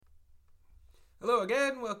Hello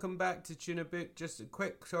again, welcome back to Tuna Boot. Just a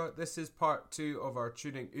quick short, this is part 2 of our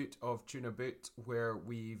tuning out of Tuna Boot, where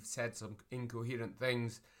we've said some incoherent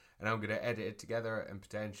things and I'm going to edit it together and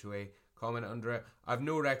potentially comment under it. I've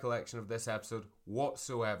no recollection of this episode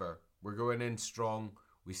whatsoever. We're going in strong.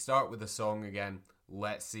 We start with a song again.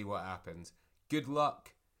 Let's see what happens. Good luck.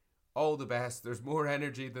 All the best. There's more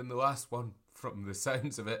energy than the last one from the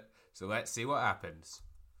sounds of it. So let's see what happens.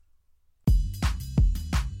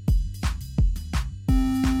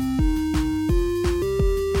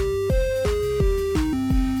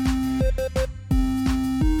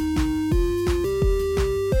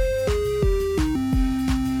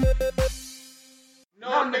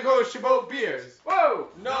 Non-negotiable beers. Whoa!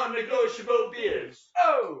 Non-negotiable beers.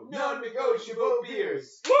 Oh! Non-negotiable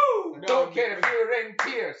beers. Woo! Don't care if you're in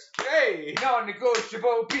tears. Hey!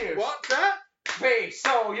 Non-negotiable beers. What's that? Face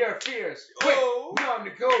all your fears. Quick! Oh.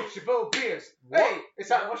 Non-negotiable beers. What? Hey! Is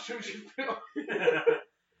that what you feel?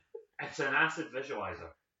 It's an acid visualizer.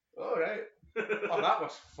 Alright. Oh, that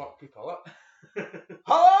was fuck people up.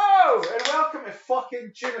 Hello! And welcome to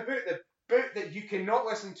fucking Tuna Boot, the boot that you cannot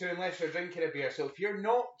listen to unless you're drinking a beer. So if you're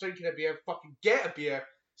not drinking a beer, fucking get a beer,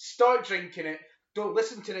 start drinking it. Don't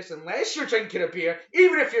listen to this unless you're drinking a beer,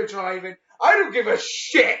 even if you're driving. I don't give a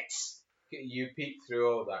shit! You peeked through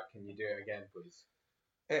all that. Can you do it again, please?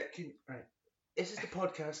 Right. This is the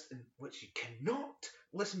podcast in which you cannot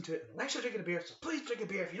listen to it unless you're drinking a beer. So please drink a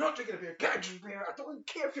beer. If you're not drinking a beer, get a beer. I don't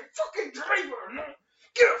care if you're fucking driving or not.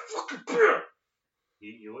 Get a fucking beer.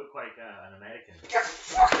 You look like an American. Get a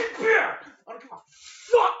fucking beer. I don't give a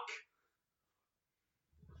fuck.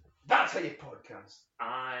 That's how you podcast.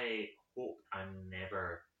 I hope I'm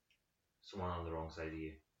never someone on the wrong side of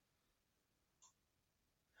you.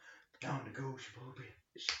 Non-negotiable beer.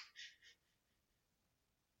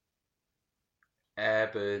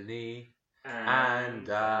 Ebony and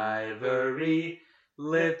ivory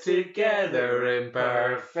live together in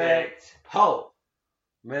perfect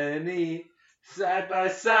harmony, side by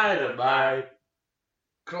side of my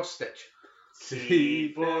Cross stitch.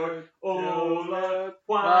 seaboard. Oh Lord,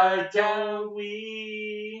 why don't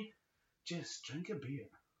we? Just drink a beer.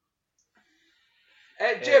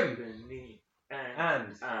 Jim Ebony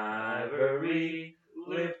and ivory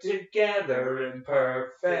live together in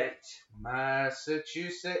perfect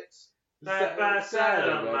Massachusetts. side by side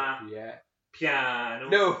on my yeah. piano.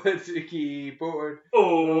 No, it's a keyboard.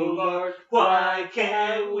 Oh Lord, why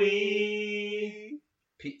can't we?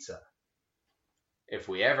 Pizza. If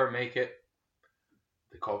we ever make it,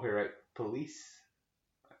 the copyright police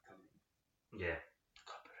are coming. Yeah.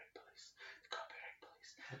 Copyright police. The copyright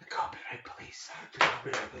police. The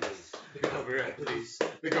copyright police. The copyright police.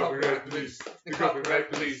 The copyright police. The copyright police. The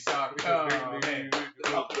copyright police are coming. The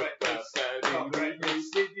copyright police. The copyright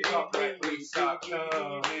police. The copyright police are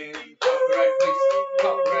coming. Copyright police.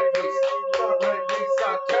 Copyright police. Copyright police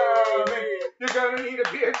are coming. You're gonna need a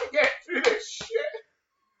beer to get through this shit.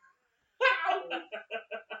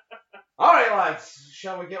 Alright, lads.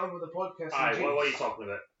 Shall we get on with the podcast? Aye, what are you talking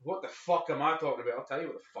about? What the fuck am I talking about? I'll tell you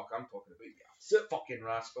what the fuck I'm talking about, you fucking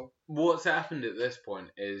rascal. What's happened at this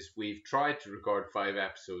point is we've tried to record 5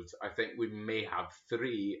 episodes. I think we may have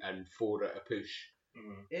 3 and 4 at a push.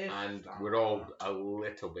 Mm-hmm. And we're all a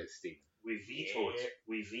little bit steamed. We vetoed. Yeah.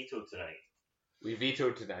 We vetoed tonight. We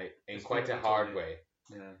vetoed tonight in It's quite a gonna be hard tonight. way.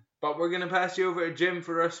 Yeah. But we're going to pass you over to Jim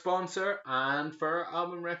for our sponsor and for our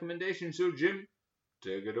album recommendation. So, Jim,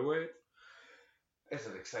 take it away. It's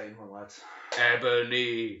an exciting one, lads.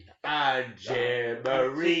 Ebony and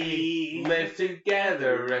Jimmery live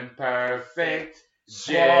together in perfect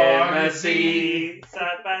Jimmacy.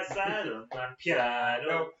 Side by side on my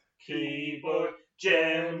piano, keyboard,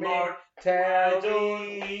 gem or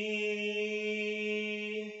Teddy.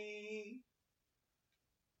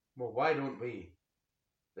 Well, why don't we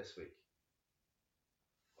this week?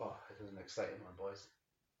 Oh, it was an exciting one, boys.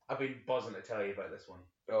 I've been buzzing to tell you about this one.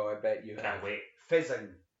 Oh, I bet you Can't have. wait.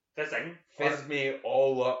 Fizzing. Fizzing. Fizz me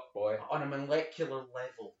all up, boy. On a molecular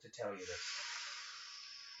level, to tell you this.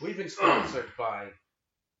 We've been sponsored by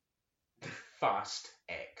Fast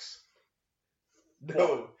X.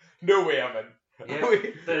 No, we haven't. Yeah.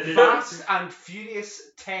 Fast and Furious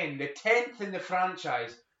 10, the 10th in the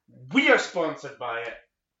franchise. We are sponsored by it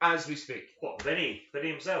as we speak. What, Vinny? Vinny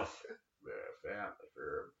himself?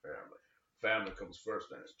 Family comes first,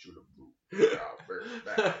 then it's Tuna Boot.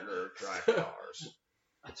 Drive cars.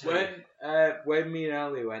 When me and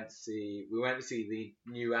Ali went to see the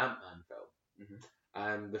new Ant-Man film,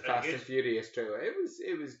 and the Very Fast good. and Furious trailer, it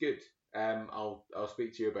was good. I'll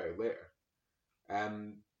speak to you about it later.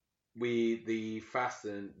 The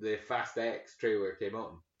Fast X trailer came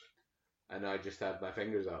on, and I just had my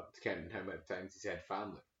fingers up to count how many times he said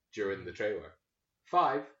family during the trailer.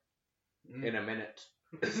 5 in a minute.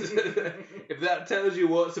 If that tells you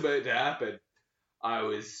what's about to happen, I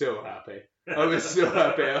was so happy. I was so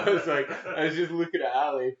happy. I was just looking at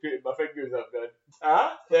Ali, putting my fingers up, going,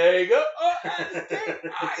 there you go. Oh, that's it.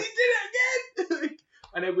 He did it again.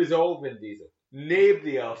 And it was all Vin Diesel.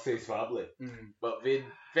 Nobody else says family, but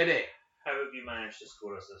Vinny. How have you managed to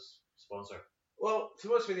score us this sponsor? Well, to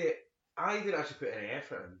be honest with you, I didn't actually put any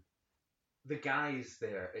effort in. The guys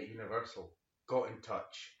there at Universal got in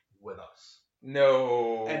touch with us.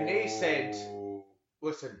 No. And they said,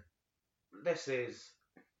 listen, this is...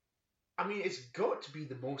 I mean, it's got to be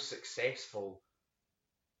the most successful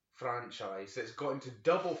franchise that's got into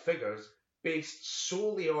double figures based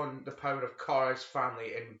solely on the power of Cars,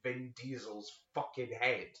 family, and Vin Diesel's fucking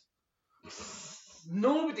head.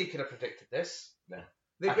 Nobody could have predicted this. No.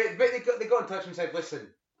 They got in touch and said,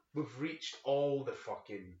 listen, we've reached all the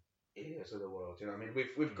fucking areas of the world. You know what I mean?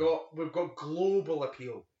 We've got global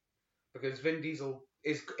appeal because Vin Diesel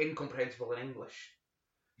is incomprehensible in English.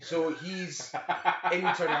 So he's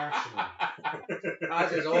international,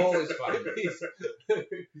 as is all his fun.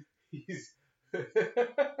 He's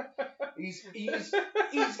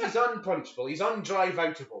unpunchable. He's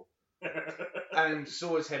undrive-outable, and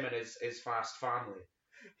so is him and his fast family.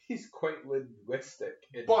 He's quite linguistic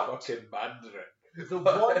in But fucking Mandarin.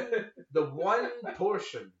 The one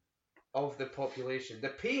portion of the population, the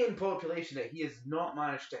paying population that he has not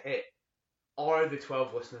managed to hit, are the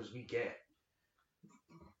 12 listeners we get.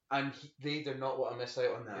 And they do not want to miss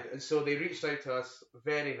out on that. And so they reached out to us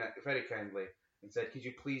very kindly and said, could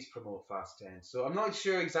you please promote Fast 10? So I'm not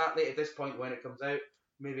sure exactly at this point when it comes out.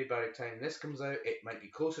 Maybe by the time this comes out, it might be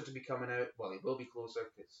closer to be coming out. Well, it will be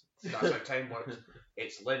closer because that's how time works.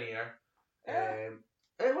 It's linear.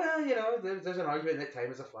 Well, you know, there's an argument that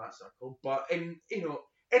time is a flat circle. But in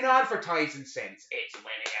advertising sense, it's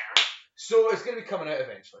linear. So it's going to be coming out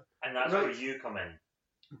eventually. And that's where you come in.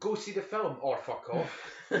 Go see the film or fuck off.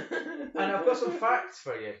 And I've got some facts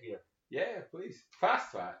for you here. Yeah, please.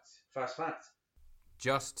 Fast facts. Fast facts.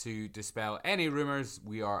 Just to dispel any rumours,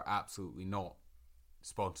 we are absolutely not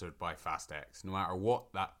sponsored by Fast X, no matter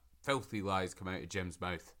what that filthy lies come out of Jim's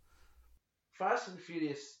mouth. Fast and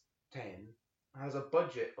Furious 10 has a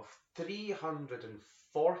budget of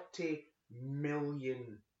 $340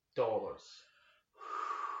 million.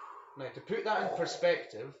 Now, to put that in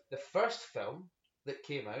perspective, the first film that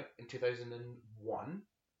came out in 2001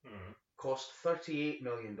 cost $38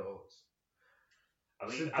 million. I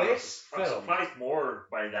mean, So I'm this film... surprised more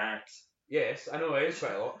by that. Yes, I know it is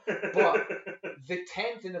quite a lot. But the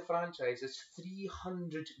 10th in the franchise is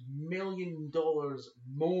 $300 million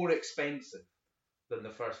more expensive than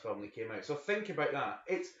the first film that came out. So think about that.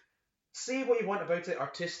 It's... Say what you want about it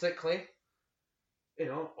artistically, you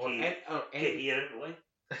know, or coherently,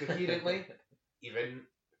 even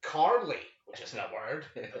Carly, which isn't a word.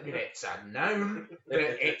 I mean, it's a noun, but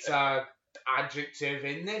it's a adjective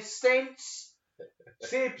in this sense.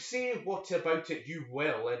 Say what about it you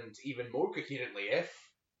will, and even more coherently, if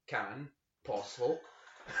possible.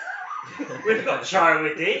 We've got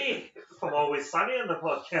Charlie Day from Always Sunny on the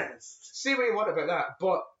podcast. Say what you want about that,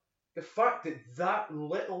 but the fact that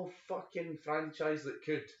little fucking franchise that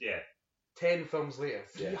could, 10 films later,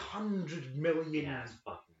 $300 million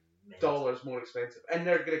dollars more expensive, and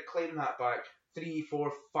they're going to claim that back 3,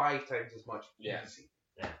 4, 5 times as much. Easy.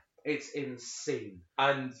 Yeah. It's insane.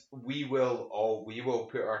 And we will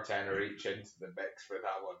put our tenner each into the mix for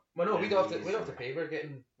that one. Well, no, we don't have to pay. We're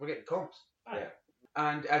getting comps. Yeah.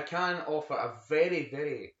 And I can offer a very,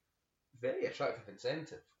 very, very attractive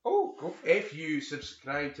incentive. Oh, go for it. If you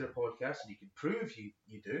subscribe to the podcast and you can prove you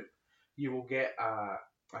do, you will get a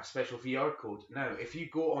special VR code. Now, if you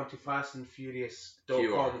go onto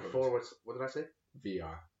fastandfurious.com forward... What did I say?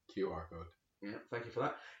 QR code. Yeah, thank you for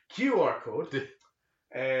that. QR code.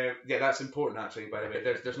 Yeah, that's important actually, by the way.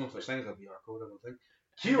 There's no such thing as a VR code, I don't think.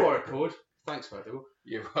 QR code. Thanks, Fado.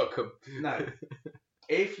 You're welcome. Now,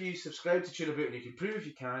 if you subscribe to Tuna Boot and you can prove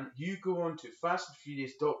you can, you go on to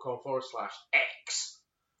fastandfurious.com/X.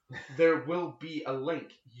 There will be a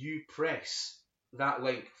link. You press that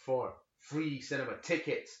link for free cinema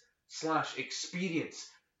tickets /experience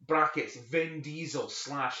brackets Vin Diesel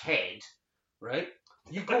 /head, right?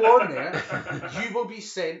 You go on there, you will be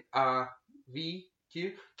sent a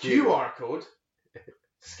QR code,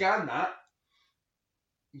 scan that,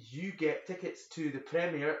 you get tickets to the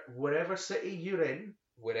premiere wherever city you're in.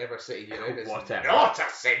 Wherever city you're in is whatever. Not a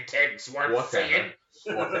sentence worth saying.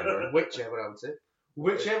 Whatever. Whichever, I would say.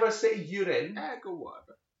 Whichever city you're in. Go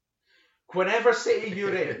whatever. Whenever city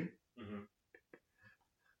you're in,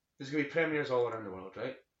 There's going to be premieres all around the world,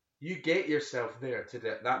 right? You get yourself there to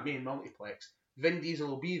that main multiplex. Vin Diesel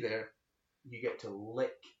will be there. You get to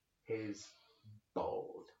lick his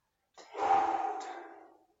bald.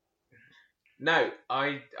 Now,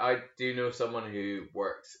 I do know someone who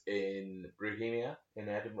works in Bohemia in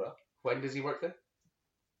Edinburgh. When does he work there?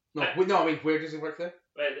 No, I mean, where does he work there?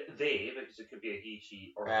 Well, they, because it could be a he,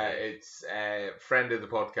 she, or they. It's a friend of the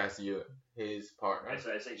podcast, you, his partner. It's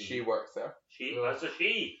a he. She works there. She? That's a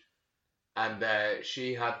she. And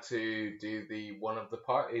she had to do one of the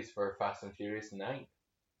parties for Fast and Furious 9.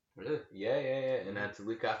 Really? Yeah. And had to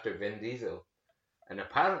look after Vin Diesel. And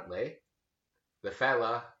apparently, the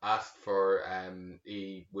fella asked for,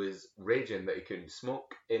 he was raging that he couldn't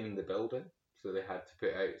smoke in the building. So they had to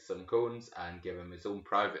put out some cones and give him his own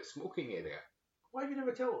private smoking area. Why have you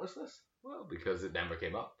never told us this? Well, because it never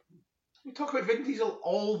came up. We talk about Vin Diesel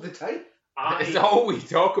all the time. It's all we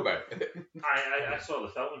talk about. I saw the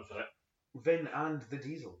filming for it. Vin and the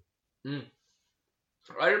Diesel.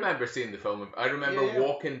 I remember seeing the film. I remember Yeah.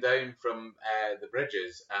 walking down from the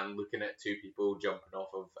bridges and looking at two people jumping off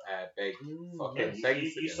of big fucking Yeah,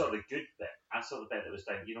 things. you saw the good bit. I saw the bit that was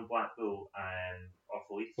down, Blackpool and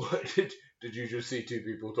Off-Leith. What did you just see two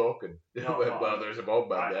people talking? No, well, there's a bald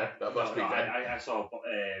man there. That must be no, Vin. I saw.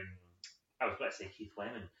 I was about to say Keith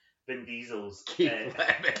Lemon. Vin Diesel's. Keith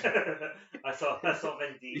Lemon. I saw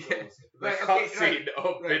Vin Diesel's. The Right, cutscene okay,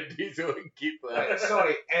 of Vin Diesel and Keith Lemon. Right,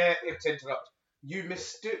 sorry, to interrupt. You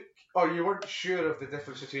mistook, or you weren't sure of the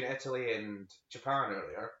difference between Italy and Japan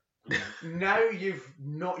earlier. Now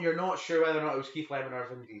you're not sure whether or not it was Keith Lemon or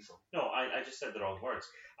Vin Diesel. No, I just said the wrong words.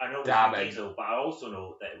 I know it was Damn Vin it. Diesel, but I also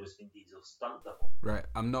know that it was Vin Diesel's stunt double. Right,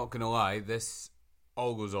 I'm not going to lie, this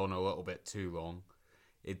all goes on a little bit too long.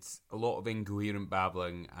 It's a lot of incoherent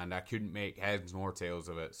babbling, and I couldn't make heads nor tails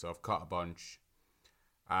of it, so I've cut a bunch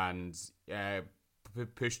and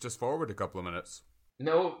pushed us forward a couple of minutes.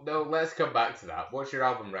 No, let's come back to that. What's your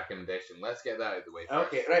album recommendation? Let's get that out of the way first.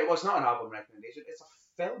 Okay, right. Well, it's not an album recommendation. It's a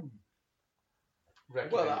film Well,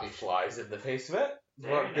 recommendation. that flies in the face of it.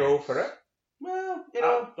 Very Go nice. for it. Well, you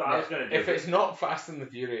know. I was going to do If it's not Fast and the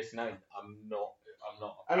Furious 9, I'm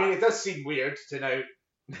not. I mean, it does seem weird to now.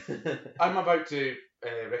 I'm about to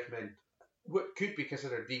recommend what could be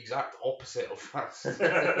considered the exact opposite of Fast.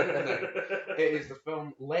 It is the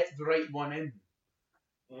film Let the Right One In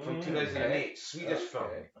from 2008, Swedish film,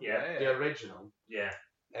 Yeah. the original. Yeah.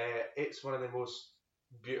 It's one of the most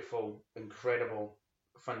beautiful, incredible,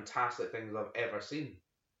 fantastic things I've ever seen.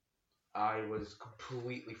 I was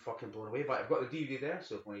completely fucking blown away by it. I've got the DVD there,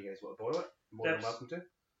 so if one of you guys want to borrow it, more than Yes. welcome to.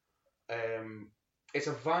 It's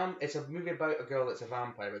a movie about a girl that's a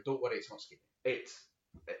vampire, but don't worry, it's not scary.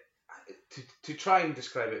 To try and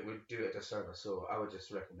describe it would do it a disservice, so I would just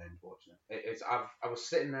recommend watching it. I was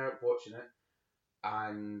sitting there watching it,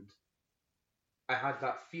 and I had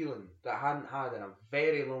that feeling that I hadn't had in a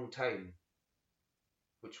very long time,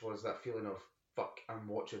 which was that feeling of, fuck, I'm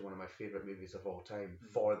watching one of my favourite movies of all time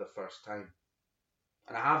for the first time.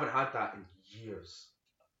 And I haven't had that in years.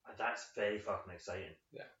 That's very fucking exciting.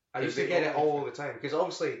 I used to get it all the time, because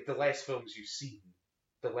obviously the less films you've seen,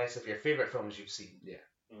 the less of your favourite films you've seen. Yeah.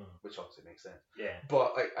 Which obviously makes sense. Yeah.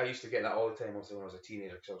 But I used to get that all the time, also when I was a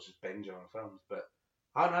teenager, because I was just binging on films. But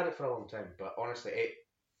I hadn't had it for a long time. But honestly, it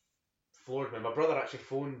floored me. My brother actually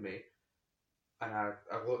phoned me, and I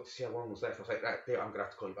looked to see how long was left. I was like, right, Dave, I'm going to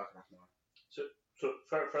have to call you back in half an hour. So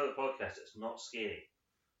for the podcast, it's not scary.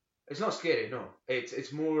 It's not scary, no.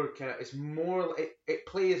 It's more kind of, it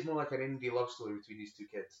plays more like an indie love story between these two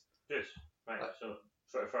kids. Good. Right. So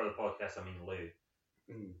for the podcast, I mean Lou.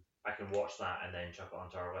 I can watch that and then chuck it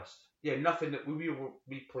onto our list. Yeah, nothing that we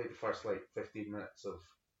played the first 15 minutes of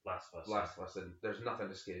Last of Us. Last of Us, and there's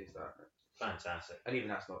nothing as scary as that. Fantastic. And even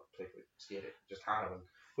that's not particularly scary, just harrowing.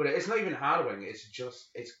 But it's not even harrowing, it's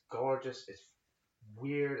gorgeous, it's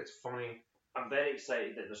weird, it's funny. I'm very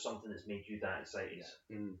excited that there's something that's made you that excited.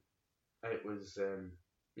 It was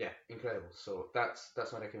incredible. So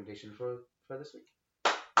that's my recommendation for this week.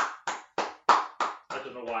 I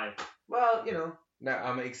don't know why. Well, you know. Now,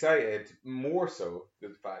 I'm excited more so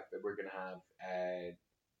with the fact that we're going to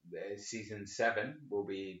have season 7 will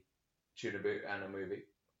be Tuna Boot and a movie.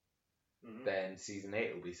 Mm-hmm. Then season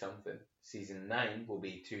 8 will be something. Season 9 will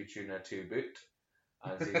be 2 Tuna 2 Boot.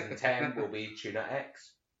 And season 10 will be Tuna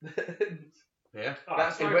X. Yeah.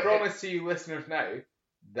 That's my promise to you listeners now.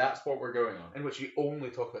 That's what we're going on. In which we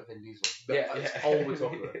only talk about Vin Diesel. That's all we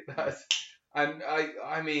talk about. And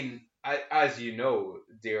I mean, as you know,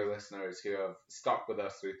 dear listeners who have stuck with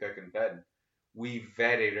us through thick and thin, we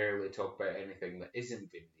very rarely talk about anything that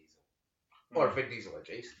isn't Vin Diesel. Or Vin Diesel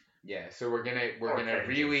adjacent. Yeah, so we're gonna Or gonna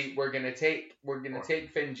Vin take Or-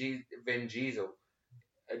 take Vin Diesel,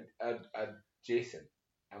 Jason,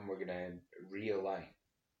 and we're gonna realign,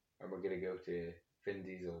 and we're gonna go to Vin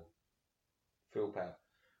Diesel, full power.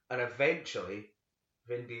 And eventually,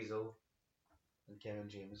 Vin Diesel and Kevin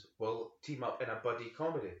James will team up in a buddy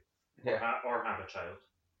comedy Or have a child.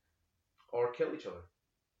 or kill each other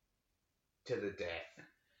to the death.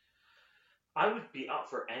 I would be up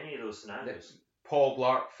for any of those scenarios. Paul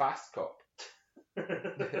Blart Fast Cop.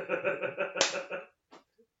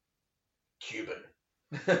 Cuban.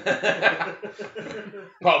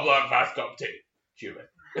 Paul Blart Fast Cop 2. Cuban.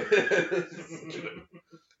 Cuban.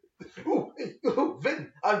 Oh, hey, oh,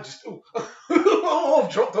 Vin, I'm just. Oh, oh,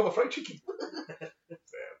 I've dropped all the fried chicken. You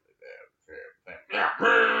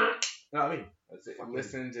know what I mean?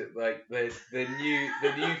 Listening to like the new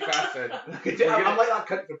Fast and I'm like that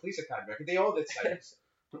cunt for Police Academy. I can do all the sounds,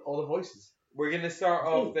 all the voices. we're gonna start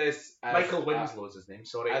off this as, Michael Winslow's his name.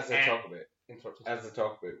 Sorry. as I talk about. Interrupted. As I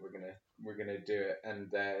talk about, we're gonna do it.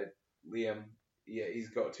 And Liam, yeah, he's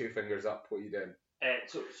got 2 fingers up. What are you doing?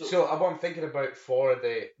 So what I'm thinking about for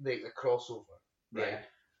the crossover, right?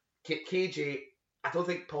 Yeah. KJ, I don't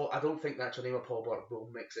think the actual name of Paul Blart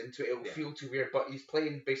will mix into it. It'll feel too weird, but he's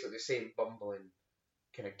playing basically the same bumbling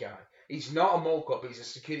kind of guy. He's not a mall cop, but he's a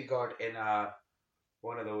security guard in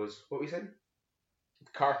one of those. What were you saying?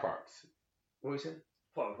 Car parks. What were you saying?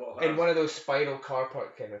 What In one of those spiral car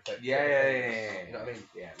park kind of things. Yeah. You know what I mean?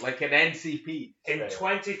 Yeah, like an NCP. In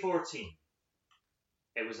 2014,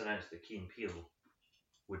 it was announced that Key and Peele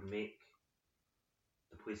would make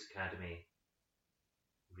the Police Academy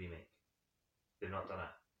remake. They've not done it.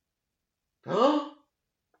 Huh?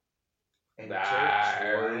 How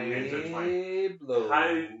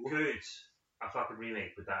good a fucking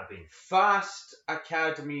remake would that have been? Fast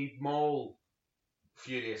Academy Mall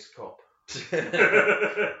Furious Cop.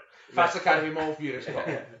 Fast Academy Mall Furious Cop.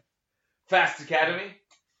 Fast Academy,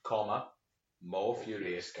 comma, Mall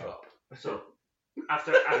Furious Cop. So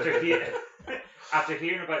after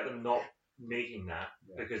hearing about them not making that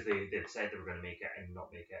because they'd said they were going to make it and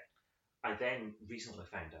not make it, I then recently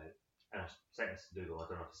found out, and I sent this to Google. I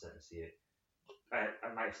don't know if I sent this to you.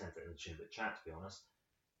 I might have sent it in the Tune Bit chat, to be honest.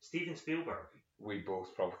 Steven Spielberg. We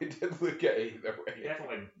both probably did look at it either way.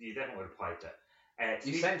 You definitely replied to it.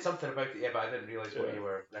 You sent something about it, yeah, but I didn't realise what you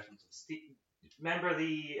were referencing. Remember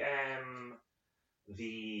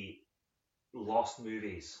the Lost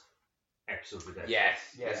Movies episode we did? Yes,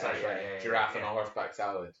 that's right. Yeah, Giraffe and a horseback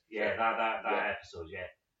salad. Yeah, that episode, yeah.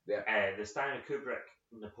 Yeah. The Stanley Kubrick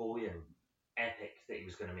Napoleon epic that he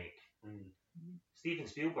was going to make. Steven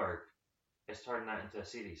Spielberg has turned that into a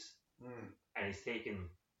series, and he's taken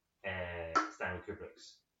Stanley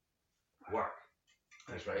Kubrick's work.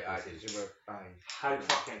 That's right. How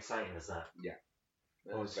fucking exciting is that? Yeah.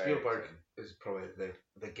 Well, Spielberg is probably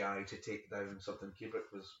the guy to take down something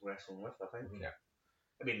Kubrick was wrestling with, I think. Yeah.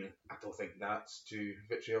 I mean, I don't think that's too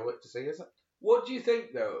vitriolic to say, is it? What do you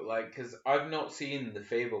think though? Like, because I've not seen The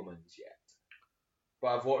Fabelmans yet,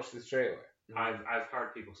 but I've watched the trailer. I've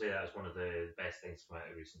heard people say that is one of the best things from out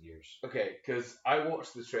in recent years. Okay, because I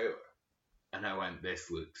watched the trailer and I went, this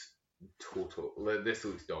looks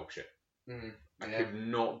dog shit. I could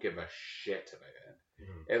not give a shit about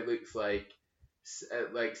it. It looks like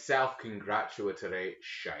self-congratulatory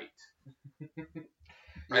shite.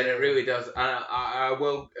 And it really does. And I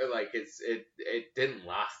will, like, it didn't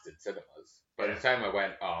last in cinemas. By the time I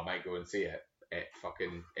went, I might go and see it,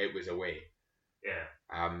 it was away. Yeah.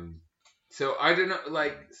 So I don't know,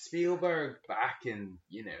 like Spielberg back in,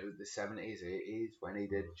 the 70s, 80s when he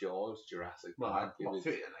did Jaws, Jurassic Park, through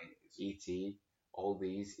the 90s. E.T., all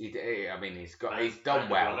these. He's done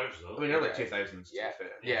well. I mean, early 2000s.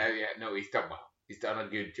 Yeah. No, he's done well. He's done a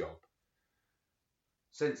good job.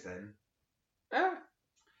 Since then. I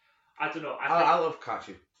don't know. I love Catch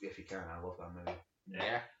You If You Can. I love that movie.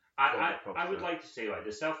 Yeah. I would like to say, like,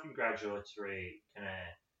 the self-congratulatory kind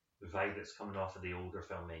of vibe that's coming off of the older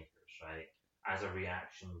filmmakers, right? As a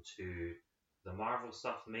reaction to the Marvel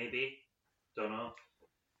stuff, maybe. Don't know.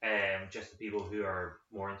 Just the people who are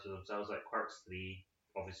more into themselves, like Quirks 3.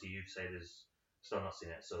 Obviously, you've said is still not seen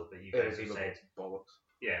it, so but you guys have said bollocks.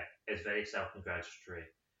 Yeah, it's very self-congratulatory.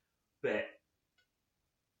 But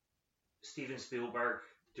Steven Spielberg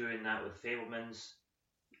doing that with Fabelmans.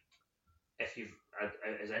 If you've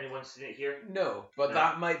has anyone seen it here? No, but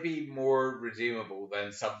that might be more redeemable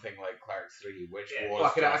than something like Clerks 3, which was. Well,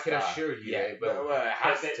 I can assure you, but it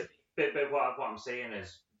has to be. But what I'm saying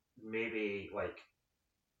is maybe like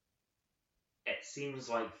it seems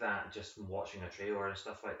like that just from watching a trailer and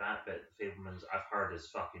stuff like that. But Fableman's I've heard is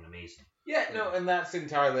fucking amazing. Yeah, no, and that's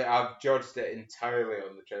entirely. I've judged it entirely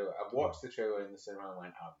on the trailer. I've watched the trailer in the cinema and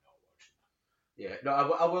went, I'm not watching Yeah, no,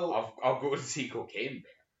 I will. I'll go and see Cocaine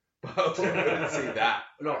Bear, but I'll go and see that.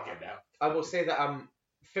 No, Fucking hell. I will say that I'm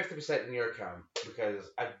 50% in your camp because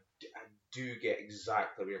I do get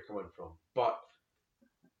exactly where you're coming from, but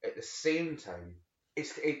at the same time,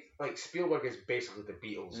 it's like Spielberg is basically the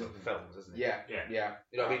Beatles of films, isn't he? Yeah.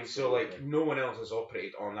 You know what I mean? So like no one else has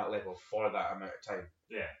operated on that level for that amount of time.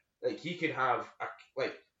 Yeah. Like he could have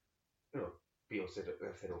Beatles did it.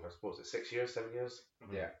 They've been over, I suppose, 6 years, 7 years.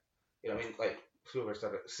 Mhm. Yeah. You know what I mean? Like Spielberg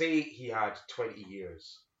started. Say he had 20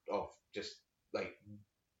 years of just like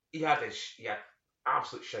he had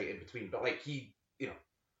absolute shite in between, but like he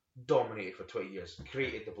dominated for 20 years,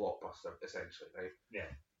 created the blockbuster essentially, right? Yeah.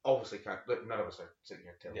 Obviously, none of us are sitting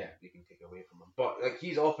here telling you can take it away from him, but like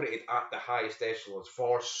he's operated at the highest echelons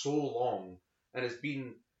for so long, and has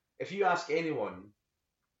been. If you ask anyone,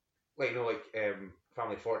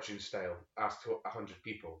 Family Fortune style, ask 100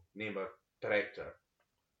 people, name a director,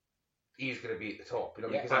 he's going to be at the top. You know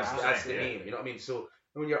what I mean? Because that's the name. You know what I mean? So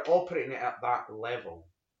when you're operating it at that level,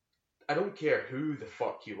 I don't care who the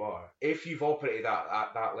fuck you are. If you've operated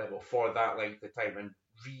at that level for that length of time and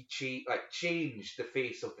change the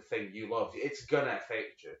face of the thing you love, it's gonna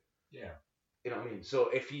affect you. Yeah. You know what I mean? So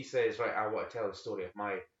if he says, right, I want to tell the story of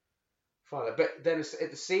my father, but then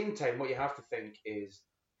at the same time, what you have to think is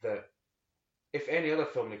that if any other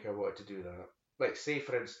filmmaker wanted to do that, like say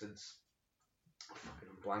for instance,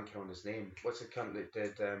 I'm blanking on his name. What's the cunt that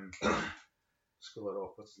did School of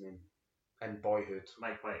Rock? What's his name? And Boyhood.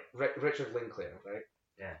 Mike White. Richard Linklater, right?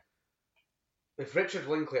 Yeah. If Richard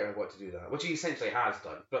Linklater wanted to do that, which he essentially has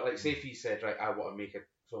done, but like say if he said, right, I want to make a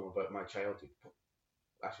film about my childhood.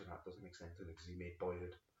 Actually, that doesn't make sense because he made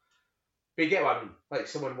Boyhood. But you get what I mean? Like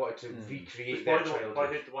someone wanted to recreate their childhood.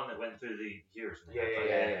 Boyhood, the one that went through the years.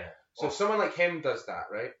 Yeah. So if someone like him does that,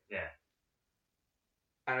 right? Yeah.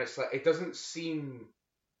 And it's like it doesn't seem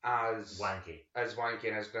as wanky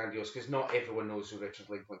and as grandiose because not everyone knows who Richard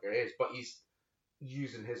Linklater is, but he's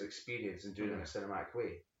using his experience and doing it in a cinematic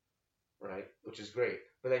way, right? Which is great.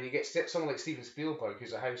 But then you get someone like Steven Spielberg,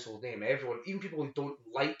 who's a household name. Everyone, even people who don't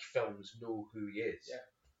like films, know who he is. Yeah.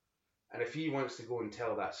 And if he wants to go and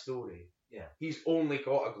tell that story, he's only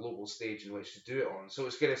got a global stage in which to do it on. So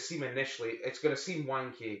it's going to seem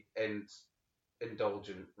wanky and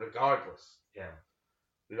indulgent regardless. Yeah.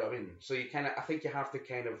 You know what I mean? So I think you have to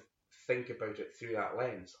kind of think about it through that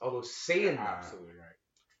lens. Although saying that,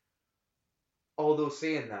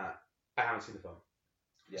 I haven't seen the film.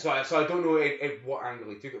 Yeah. So I don't know what angle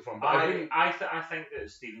he took it from. But I think that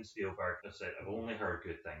Steven Spielberg, as I said, I've only heard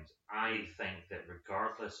good things. I think that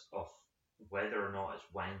regardless of whether or not it's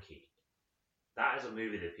wanky, that is a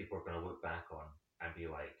movie that people are going to look back on and be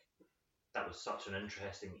like, that was such an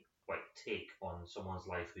interesting take on someone's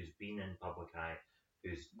life who's been in public eye,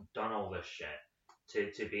 who's done all this shit,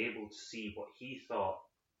 to be able to see what he thought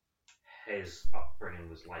his upbringing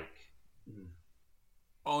was like.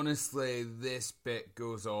 Honestly, this bit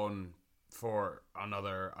goes on for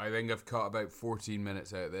another. I think I've cut about 14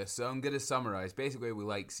 minutes out of this, so I'm going to summarise. Basically, we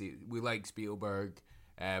like Spielberg,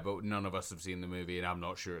 but none of us have seen the movie, and I'm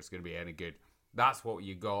not sure it's going to be any good. That's what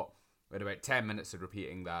you got. With about 10 minutes of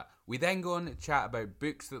repeating that. We then go on to chat about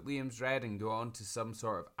books that Liam's read and go on to some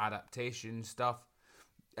sort of adaptation stuff.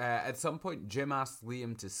 At some point, Jim asks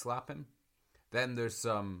Liam to slap him. Then there's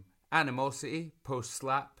some animosity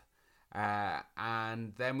post-slap.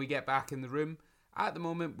 And then we get back in the room. At the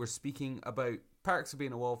moment, we're speaking about Perks of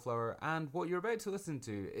Being a Wallflower, and what you're about to listen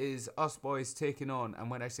to is us boys taking on,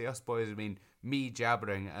 and when I say us boys, I mean me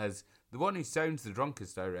jabbering as the one who sounds the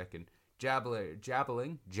drunkest, I reckon,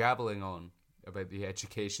 jabbling on about the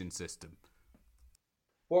education system.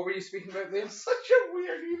 What were you speaking about, Liam? Such a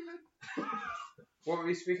weird evening. What were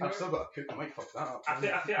you speaking about? I've still got to cook. I might fuck that up.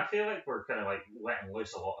 I feel like we're kind of like letting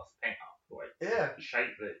loose a lot of pent up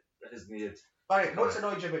shite that is needed. Alright, what's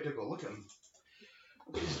annoyed you about Dougal? Look at him.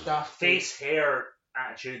 Look at his daft face, hair,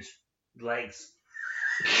 attitude, legs.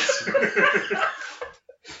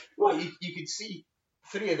 Well, you could see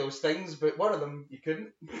 3 of those things, but one of them you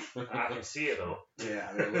couldn't. I can see it though. Yeah,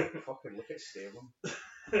 I mean, look at Stalem.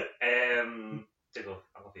 Diggle,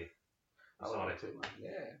 I love you. I love it too, man.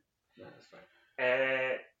 Yeah, that's fine.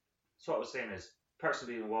 So what I was saying is, Perks of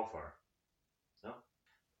Being a Wallflower. No?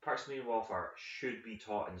 Perks of Being a Wallflower should be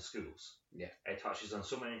taught in schools. Yeah. It touches on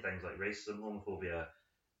so many things like racism, homophobia,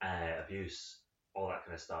 abuse, all that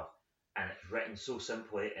kind of stuff. And it's written so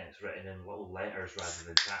simply, and it's written in little letters rather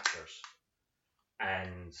than chapters.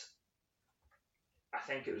 And I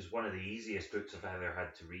think it was one of the easiest books I've ever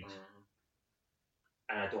had to read.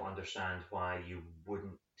 And I don't understand why you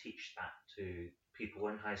wouldn't teach that to people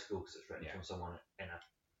in high school, because it's written from someone in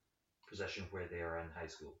a position where they are in high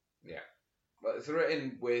school. Yeah. Well, it's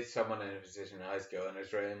written with someone in a position in high school, and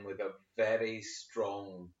it's written with a very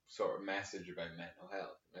strong sort of message about mental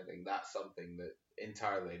health. And I think that's something that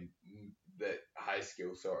entirely that high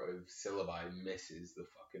school sort of syllabi misses the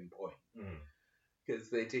fucking point.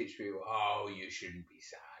 Because they teach people, oh, you shouldn't be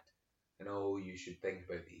sad, and oh, you should think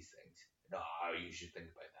about these things, and oh, you should think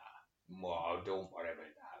about that. Well, don't worry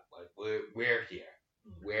about that. Like we're here,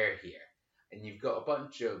 we're here, and you've got a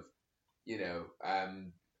bunch of, you know,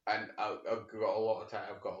 and I've got a lot of time.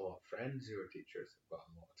 I've got a lot of friends who are teachers. I've got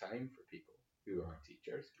a lot of time for people who are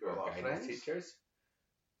teachers, who Got a are lot of guidance friends? teachers.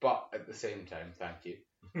 But at the same time, thank you.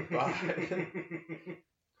 But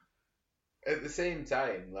at the same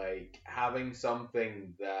time, like having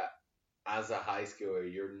something that as a high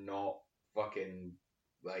schooler you're not fucking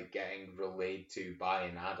like getting relayed to by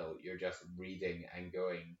an adult, you're just reading and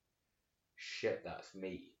going, shit, that's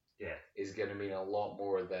me. Yeah. Is gonna mean a lot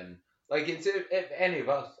more than like it's if any of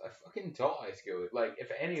us, I fucking taught high school. Like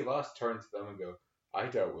if any of us turn to them and go, I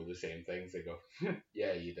dealt with the same things, they go,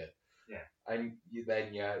 yeah, you did. Yeah. And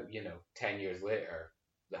then you know, 10 years later,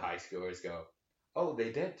 the high schoolers go, oh,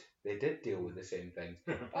 they did deal with the same things.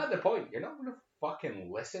 At the point, you're not gonna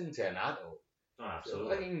fucking listen to an adult. Oh, So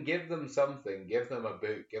absolutely. I can give them something, give them a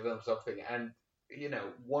book, give them something, and you know,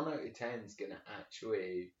 1 out of 10 is gonna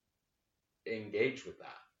actually engage with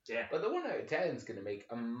that. Yeah. But the 1 out of 10 is gonna make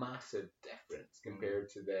a massive difference compared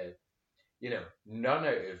to the, you know, none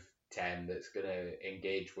out of 10 that's gonna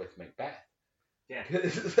engage with Macbeth. Yeah.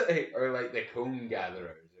 Or like the Cone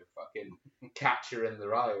Gatherers or fucking Catcher in the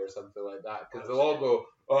Rye or something like that. Because they'll all go,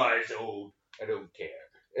 oh, it's old, I don't care.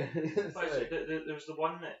 It's But like- there's the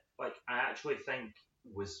one that like I actually think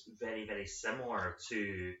was very similar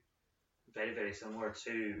to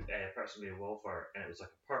Person Being Welfare, and it was like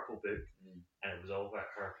a purple book, and it was all about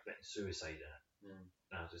her committing suicide in it.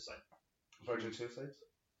 And I was just like, Virgin Suicides?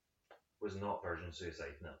 was not virgin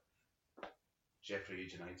suicide, no. Jeffrey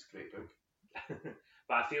Eugenides, great book.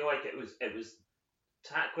 But I feel like it was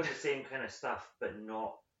tackling the same kind of stuff, but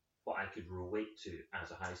not what I could relate to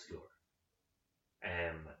as a high schooler.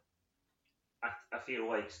 I feel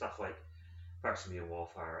like stuff like Person Being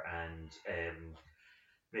Welfare and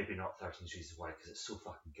maybe not 13 Reasons Why, because it's so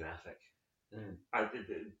fucking graphic.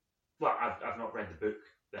 I've not read the book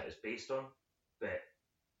that it's based on, but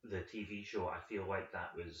the TV show, I feel like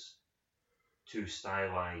that was too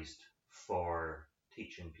stylized for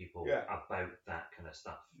teaching people about that kind of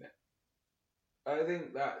stuff. I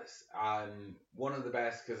think that's one of the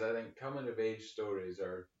best, because I think coming of age stories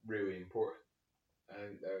are really important.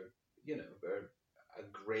 And they're a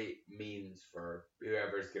great means for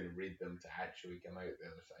whoever's going to read them to actually come out the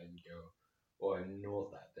other side and go, oh, I'm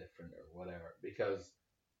not that different or whatever. Because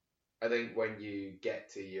I think when you get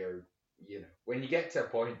to when you get to a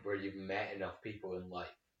point where you've met enough people in life,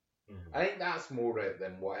 I think that's more it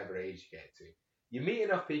than whatever age you get to. You meet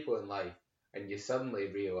enough people in life and you suddenly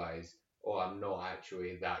realise, oh, I'm not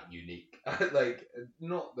actually that unique. Like,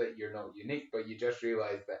 not that you're not unique, but you just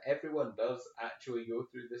realise that everyone does actually go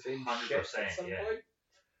through the same shit at 100%, some yeah. point.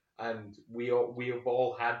 And we have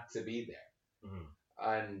all had to be there.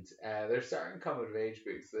 And there's certain coming of age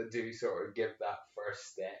books that do sort of give that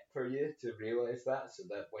first step for you to realise that, so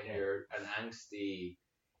that when you're an angsty,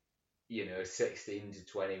 16 to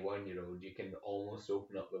 21 year old, you can almost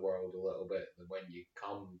open up the world a little bit. And when you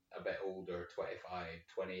come a bit older, 25,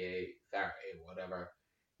 28, 30, whatever,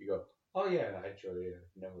 you go, oh yeah, actually,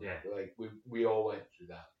 like we all went through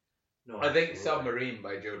that. No, I think absolutely. Submarine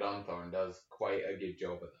by Joe Dunthorne does quite a good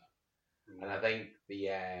job of that. And I think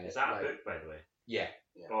Is that a book, by the way? Yeah.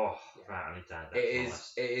 Oh, right, I need to add that It to my is.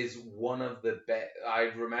 list. It is one of the best. I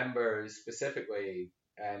remember specifically.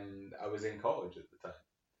 I was in college at the time,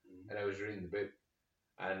 and I was reading the book,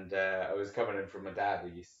 and I was coming in from my dad, who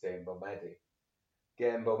used to stay in Balmedy,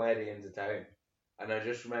 getting Balmedy into town, and I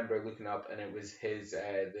just remember looking up, and it was his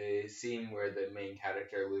the scene where the main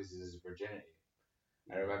character loses his virginity.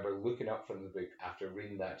 I remember looking up from the book after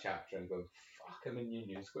reading that chapter and going, fuck, I'm in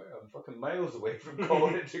Union Square. I'm fucking miles away from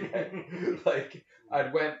college again. Like,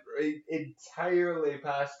 I'd went entirely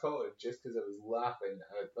past college just because I was laughing.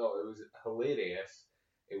 I thought it was hilarious.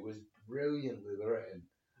 It was brilliantly written.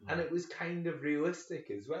 And it was kind of realistic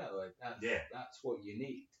as well. Like, that's what you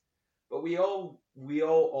need. But we all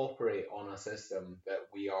operate on a system that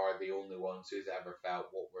we are the only ones who's ever felt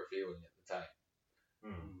what we're feeling at the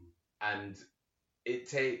time. And it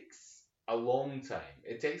takes a long time.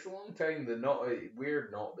 It takes a long time. We're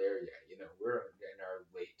not there yet. You know, we're in our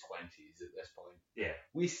late 20s at this point. Yeah.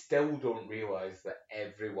 We still don't realise that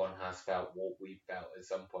everyone has felt what we felt at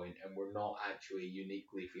some point, and we're not actually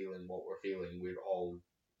uniquely feeling what we're feeling. We're all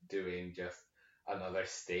doing just another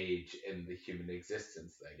stage in the human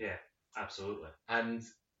existence thing. Yeah, absolutely. And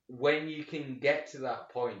when you can get to that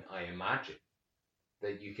point, I imagine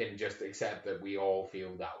that you can just accept that we all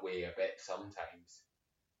feel that way a bit sometimes.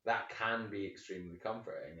 That can be extremely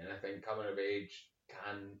comforting, and I think coming of age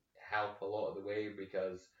can help a lot of the way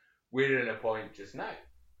because we're in a point just now.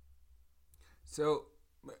 So,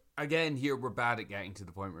 again, here we're bad at getting to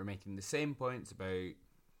the point. We're making the same points about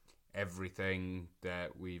everything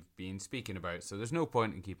that we've been speaking about, so there's no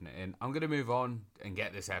point in keeping it in. I'm going to move on and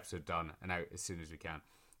get this episode done and out as soon as we can.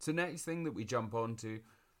 So next thing that we jump onto,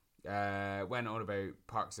 went on about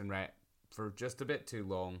Parks and Rec for just a bit too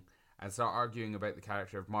long and start arguing about the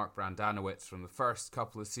character of Mark Brandanowitz from the first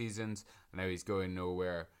couple of seasons, and how he's going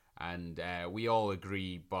nowhere, and we all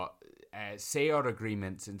agree, but say our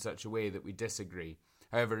agreements in such a way that we disagree.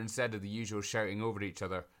 However, instead of the usual shouting over each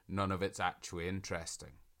other, none of it's actually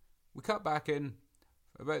interesting. We cut back in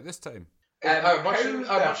about this time. Are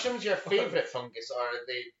mushrooms your favourite fungus, or are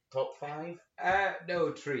they top 5?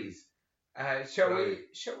 No, trees. Shall Right.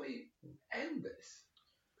 we end this?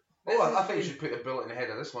 Oh, I think you should put a bullet in the head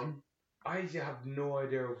of this one. I have no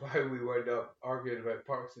idea why we wound up arguing about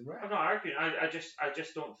Parks and Rec. I'm not arguing. I just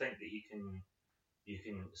don't think that you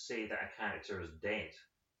can say that a character is dead.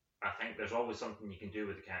 I think there's always something you can do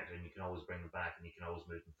with the character, and you can always bring them back, and you can always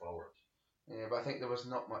move them forward. Yeah, but I think there was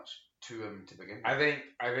not much to him to begin with. I think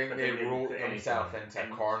But they they didn't wrote put anything themselves in.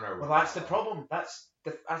 into a corner. Well, that's the problem. That's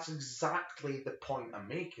exactly the point I'm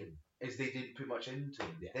making. Is they didn't put much into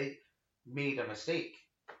him. Yeah. They made a mistake.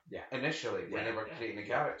 Yeah. Initially, when Yeah, they were yeah. creating the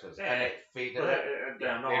characters, Yeah. and it faded But, out.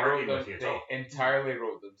 I'm not They arguing with you at they all. entirely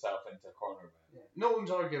wrote themselves into a corner. Man. Yeah. No one's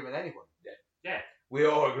arguing with anyone. We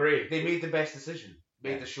all agree. They made the best decision.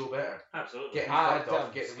 Made Yeah. the show better. Absolutely. Getting Adam flagged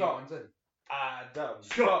off, getting the new Scott. ones in. Adam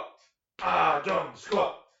Scott. Adam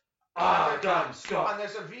Scott. Adam Scott. And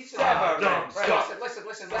there's a reason. Adam Right, Scott.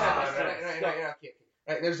 listen. Adam Right, okay.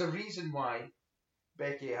 Right, there's a reason why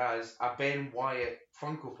Becky has a Ben Wyatt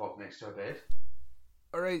Funko Pop next to her bed.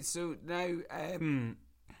 Alright, so now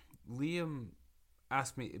Liam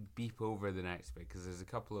asked me to beep over the next bit because there's a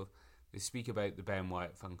couple of... They speak about the Ben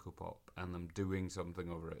Wyatt Funko Pop and them doing something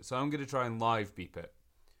over it. So I'm going to try and live beep it,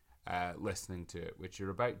 listening to it, which you're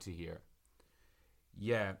about to hear.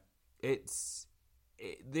 Yeah, this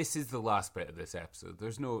is the last bit of this episode.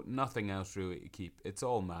 There's nothing else really to keep. It's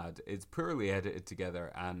all mad. It's poorly edited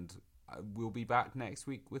together, and we'll be back next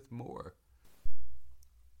week with more.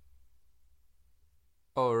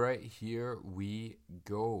 Alright, here we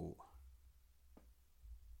go.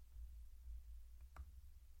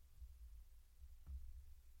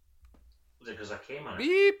 Was it because I came on it?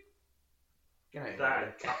 Beep! Get out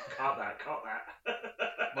of here. Cut that.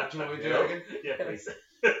 What do you want me to do Yeah. again? Yeah, please.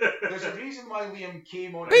 There's a reason why Liam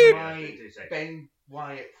came on Beep. my 2 seconds. Ben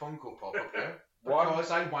Wyatt Funko Pop up there. One. Because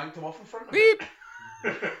I wanked him off in front of him. Beep!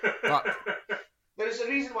 Fuck. There's a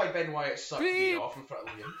reason why Ben Wyatt sucked me Beep. off in front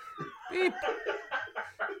of Liam. Beep!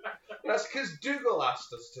 That's because Dougal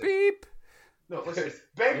asked us to. Beep! No, listen.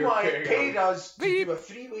 Ben You're Wyatt kidding paid us to Beep. do a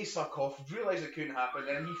 3-way suck off, realised it couldn't happen,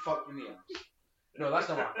 and he fucked me in the ass. No, that's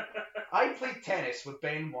not what happened. I played tennis with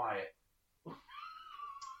Ben Wyatt.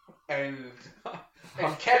 And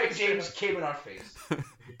Kevin James came in our face.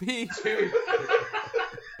 Beep!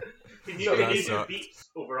 Can you So do that sucked. beats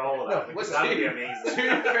over all of No, that? Because listen, that would be amazing.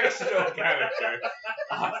 Two fictional characters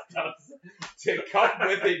asked us to come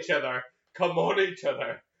with each other, come on each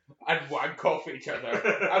other, and wank off each other.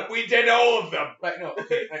 And we did all of them. Right, no,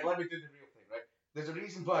 okay, right, let me do the real thing, right? There's a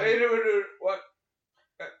reason why. What?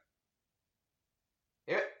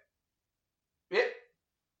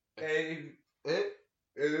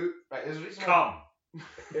 Right, there's a reason why. Come.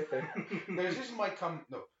 There's a reason why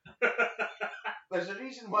no. There's a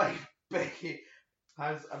reason why Becky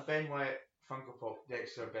has a Ben Wyatt Funko Pop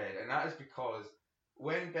next to her bed, and that is because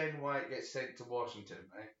when Ben Wyatt gets sent to Washington,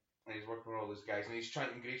 right, and he's working with all those guys, and he's trying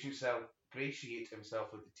to ingratiate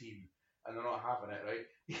himself with the team, and they're not having it, right?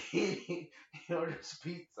 He orders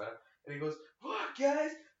pizza, and he goes, "Look,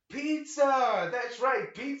 guys, pizza! That's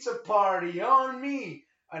right, pizza party on me!"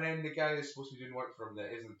 And then the guy that's supposed to be doing work for him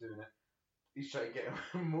that isn't doing it, he's trying to get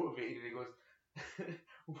him motivated, and he goes,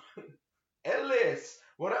 "Ellis,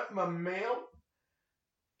 what up, my male?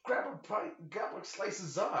 Grab a pint, grab a slice of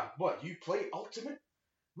za. What, you play Ultimate?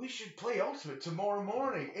 We should play Ultimate tomorrow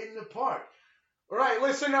morning in the park. Alright,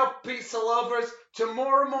 listen up, pizza lovers.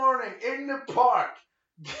 Tomorrow morning in the park."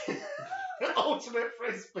 ultimate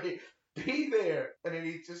frisbee. Be there. And then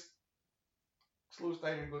he just slows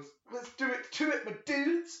down and goes, let's do it to it, my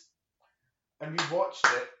dudes. And we watched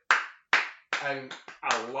it. And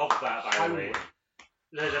I love that, by the way.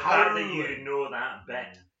 The fact that Howling. you know that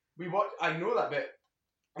bit. I know that bit,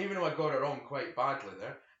 even though I got it wrong quite badly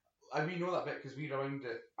there. We know that bit because we rewound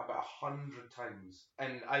it about 100 times,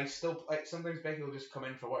 and I still sometimes Becky will just come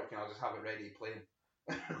in for work and I'll just have it ready playing.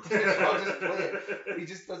 I'll just play it. He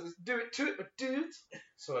just does this, do it to it, my dudes.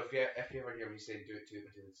 So if you ever hear me saying do it to it,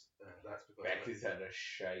 my dudes, that's because Becky's had a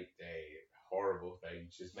shite day, horrible thing.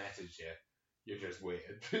 She's messaged you. You're just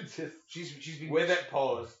waiting. she's been with it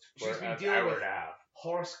paused. She's for been an dealing hour with and a half.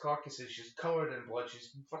 horse carcasses. She's covered in blood.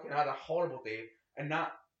 She's fucking had a horrible day, and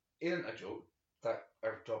that isn't a joke. That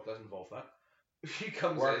our job does involve that. She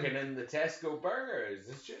comes Working in the Tesco burgers.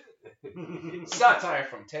 It's just satire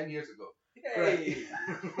from 10 years ago. Yay.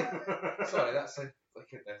 Sorry, that sounds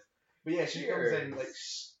like it does. But yeah, she comes in Cheers. like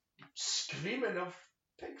screaming of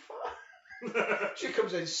pig fat. She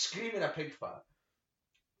comes in screaming of pig fat.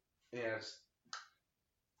 Yeah, it's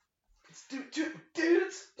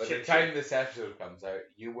dudes. By the time this episode comes out,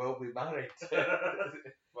 you will be married.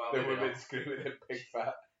 Well, The maybe woman not. screaming at pig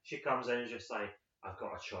fat. She comes in and just like, I've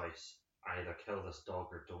got a choice. Either kill this dog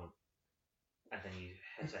or don't. And then you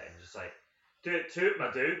hit it and just like, do it to it,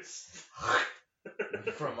 my dudes.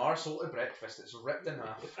 From arsehole to breakfast, it's ripped in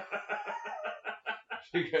half.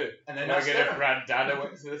 You go, And then am I that's going to dinner.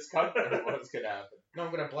 Brandana into this cunt, or what's going to happen? No,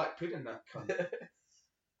 I'm gonna black pudding that cunt.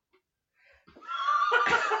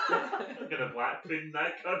 I'm gonna black pudding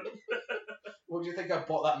that cunt. What do you think I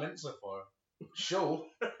bought that mincer for? Show.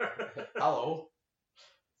 Hello.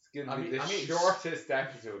 It's going to be I the mean, shortest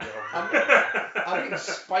episode of I'm eating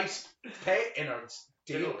spiced pet innards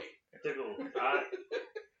daily. Diggle.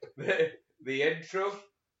 the intro,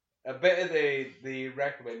 a bit of the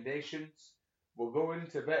recommendations. We'll go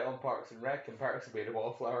into a bit on Parks and Rec, and Parks will be the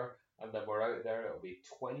wallflower, and then we're out there. It'll be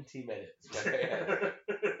 20 minutes.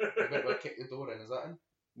 Maybe I'll kick the door in. Is that in?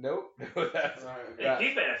 Nope. No, that's Right, okay. Yeah,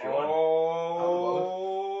 keep it if you want. Oh.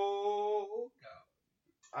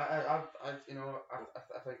 I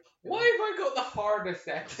think. Why have I got the hardest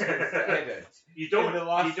episode to edit You don't. in the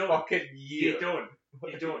last you don't. fucking year? You don't.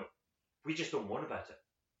 You don't. We just don't want about it.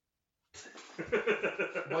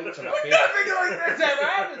 Whites are a But big- nothing like this ever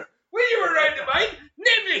happens. When you were round the mic,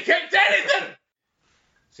 nobody kicked anything.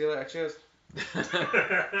 See you later. Cheers.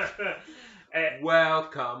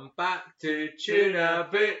 Welcome back to Tuna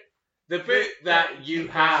Boot, the boot that you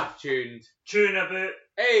have tuned. Tuna boot.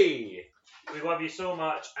 Hey! We love you so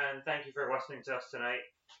much, and thank you for listening to us tonight.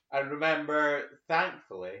 And remember,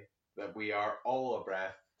 thankfully, that we are all a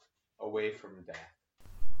breath away from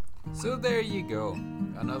death. So there you go.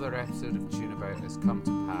 Another episode of Tune About has come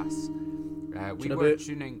to pass. We Tune were About.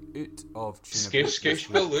 tuning out of Tune Skish, About skish, this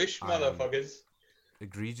week. belush, I am motherfuckers.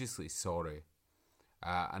 egregiously sorry.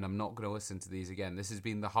 And I'm not going to listen to these again. This has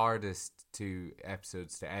been the hardest 2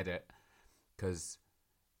 episodes to edit because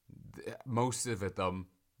most of them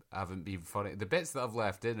haven't been funny. The bits that I've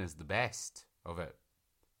left in is the best of it,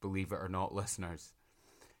 believe it or not, listeners.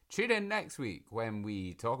 Tune in next week when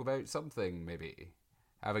we talk about something, maybe.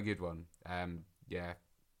 Have a good one. Yeah,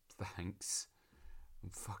 thanks. I'm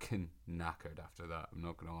fucking knackered after that, I'm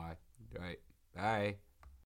not going to lie. Right, bye.